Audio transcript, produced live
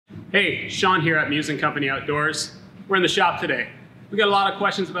Hey, Sean here at Muse & Company Outdoors. We're in the shop today. We got a lot of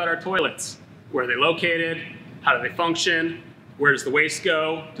questions about our toilets. Where are they located? How do they function? Where does the waste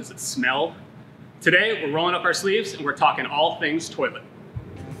go? Does it smell? Today, we're rolling up our sleeves and we're talking all things toilet.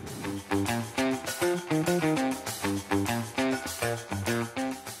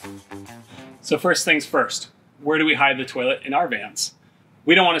 So first things first, where do we hide the toilet in our vans?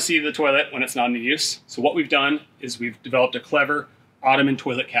 We don't want to see the toilet when it's not in use. So what we've done is we've developed a clever ottoman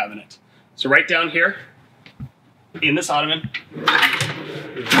toilet cabinet. So right down here, in this ottoman,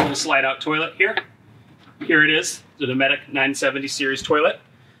 there's a little slide out toilet here. Here it is, the Dometic 970 series toilet.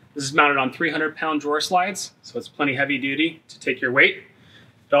 This is mounted on 300-pound drawer slides, so it's plenty heavy duty to take your weight.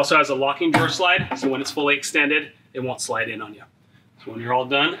 It also has a locking drawer slide, so when it's fully extended, it won't slide in on you. So when you're all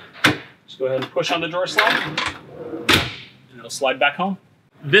done, just go ahead and push on the drawer slide, and it'll slide back home.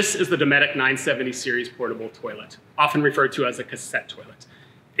 This is the Dometic 970 series portable toilet, often referred to as a cassette toilet.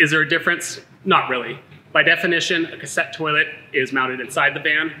 Is there a difference? Not really. By definition, a cassette toilet is mounted inside the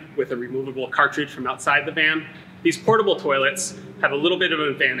van with a removable cartridge from outside the van. These portable toilets have a little bit of an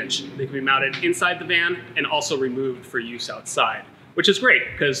advantage. They can be mounted inside the van and also removed for use outside, which is great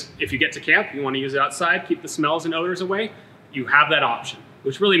because if you get to camp, you want to use it outside, keep the smells and odors away, you have that option,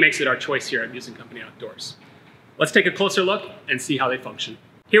 which really makes it our choice here at Muse & Company Outdoors. Let's take a closer look and see how they function.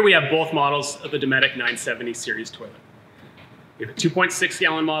 Here we have both models of the Dometic 970 series toilet. We have a 2.6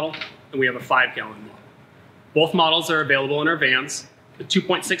 gallon model and we have a 5 gallon model. Both models are available in our vans. The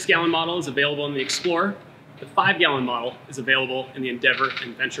 2.6 gallon model is available in the Explorer. The 5 gallon model is available in the Endeavor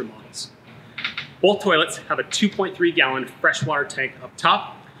and Venture models. Both toilets have a 2.3 gallon freshwater tank up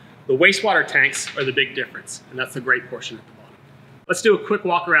top. The wastewater tanks are the big difference, and that's the gray portion at the bottom. Let's do a quick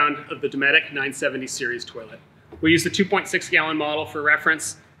walk around of the Dometic 970 series toilet. We use the 2.6 gallon model for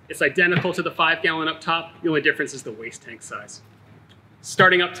reference. It's identical to the 5 gallon up top. The only difference is the waste tank size.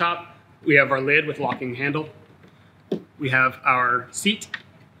 Starting up top, we have our lid with locking handle. We have our seat.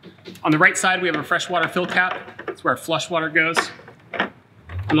 On the right side, we have a freshwater fill cap. That's where our flush water goes.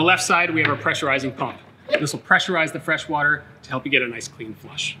 On the left side, we have our pressurizing pump. This will pressurize the fresh water to help you get a nice clean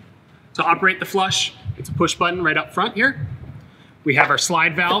flush. To operate the flush, it's a push button right up front here. We have our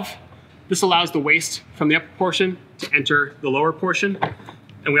slide valve. This allows the waste from the upper portion to enter the lower portion.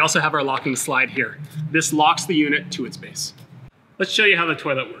 And we also have our locking slide here. This locks the unit to its base. Let's show you how the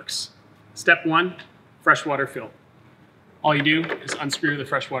toilet works. Step 1, freshwater fill. All you do is unscrew the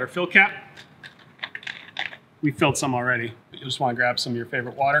freshwater fill cap. We filled some already, but you just want to grab some of your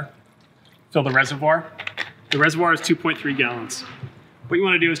favorite water. Fill the reservoir. The reservoir is 2.3 gallons. What you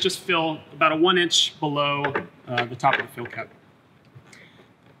want to do is just fill about a 1 inch below the top of the fill cap.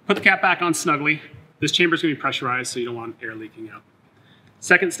 Put the cap back on snugly. This chamber is going to be pressurized, so you don't want air leaking out.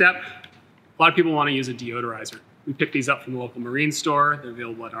 Second step, a lot of people want to use a deodorizer. We pick these up from the local marine store. They're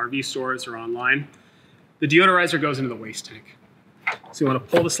available at RV stores or online. The deodorizer goes into the waste tank. So you want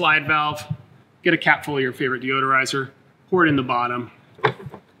to pull the slide valve, get a cap full of your favorite deodorizer, pour it in the bottom,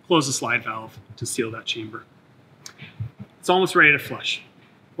 close the slide valve to seal that chamber. It's almost ready to flush.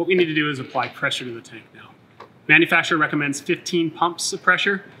 What we need to do is apply pressure to the tank now. Manufacturer recommends 15 pumps of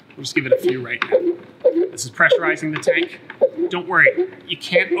pressure. We'll just give it a few right now. This is pressurizing the tank. Don't worry, you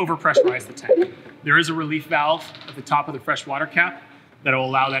can't overpressurize the tank. There is a relief valve at the top of the fresh water cap that will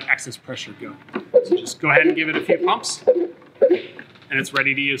allow that excess pressure to go. So just go ahead and give it a few pumps and it's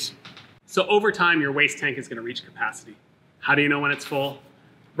ready to use. So over time, your waste tank is going to reach capacity. How do you know when it's full?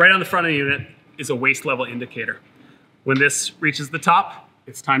 Right on the front of the unit is a waste level indicator. When this reaches the top,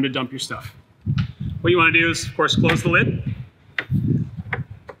 it's time to dump your stuff. What you want to do is, of course, close the lid,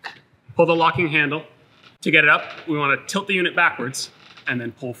 pull the locking handle. To get it up, we want to tilt the unit backwards and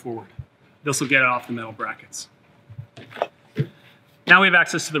then pull forward. This will get it off the metal brackets. Now we have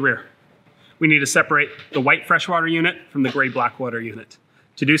access to the rear. We need to separate the white freshwater unit from the gray blackwater unit.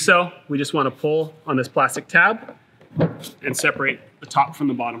 To do so, we just want to pull on this plastic tab and separate the top from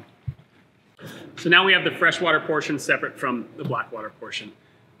the bottom. So now we have the freshwater portion separate from the blackwater portion.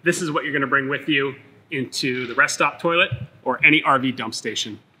 This is what you're going to bring with you into the rest stop toilet or any RV dump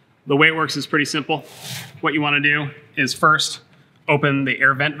station. The way it works is pretty simple. What you want to do is first open the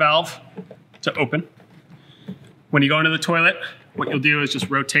air vent valve to open. When you go into the toilet, what you'll do is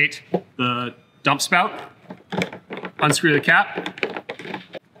just rotate the dump spout, unscrew the cap,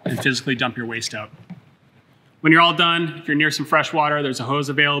 and physically dump your waste out. When you're all done, if you're near some fresh water, there's a hose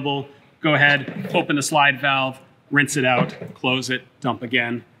available. Go ahead, open the slide valve, rinse it out, close it, dump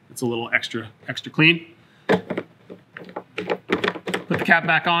again. It's a little extra clean. Put the cap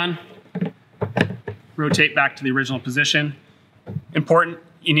back on, rotate back to the original position. Important,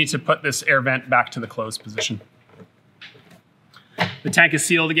 you need to put this air vent back to the closed position. The tank is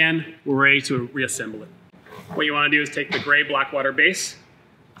sealed again. We're ready to reassemble it. What you want to do is take the gray Blackwater base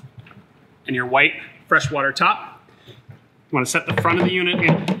and your white freshwater top. You want to set the front of the unit in,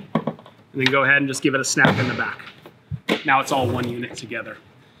 and then go ahead and just give it a snap in the back. Now it's all one unit together.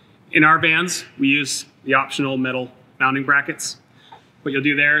 In our vans, we use the optional metal mounting brackets. What you'll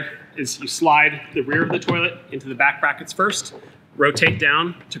do there is you slide the rear of the toilet into the back brackets first, rotate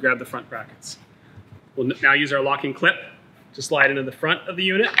down to grab the front brackets. We'll now use our locking clip to slide into the front of the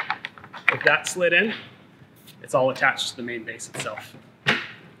unit. With that slid in, it's all attached to the main base itself.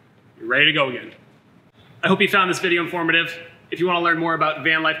 You're ready to go again. I hope you found this video informative. If you want to learn more about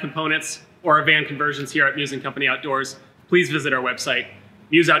van life components or our van conversions here at Muse & Company Outdoors, please visit our website,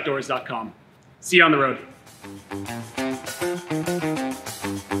 museoutdoors.com. See you on the road.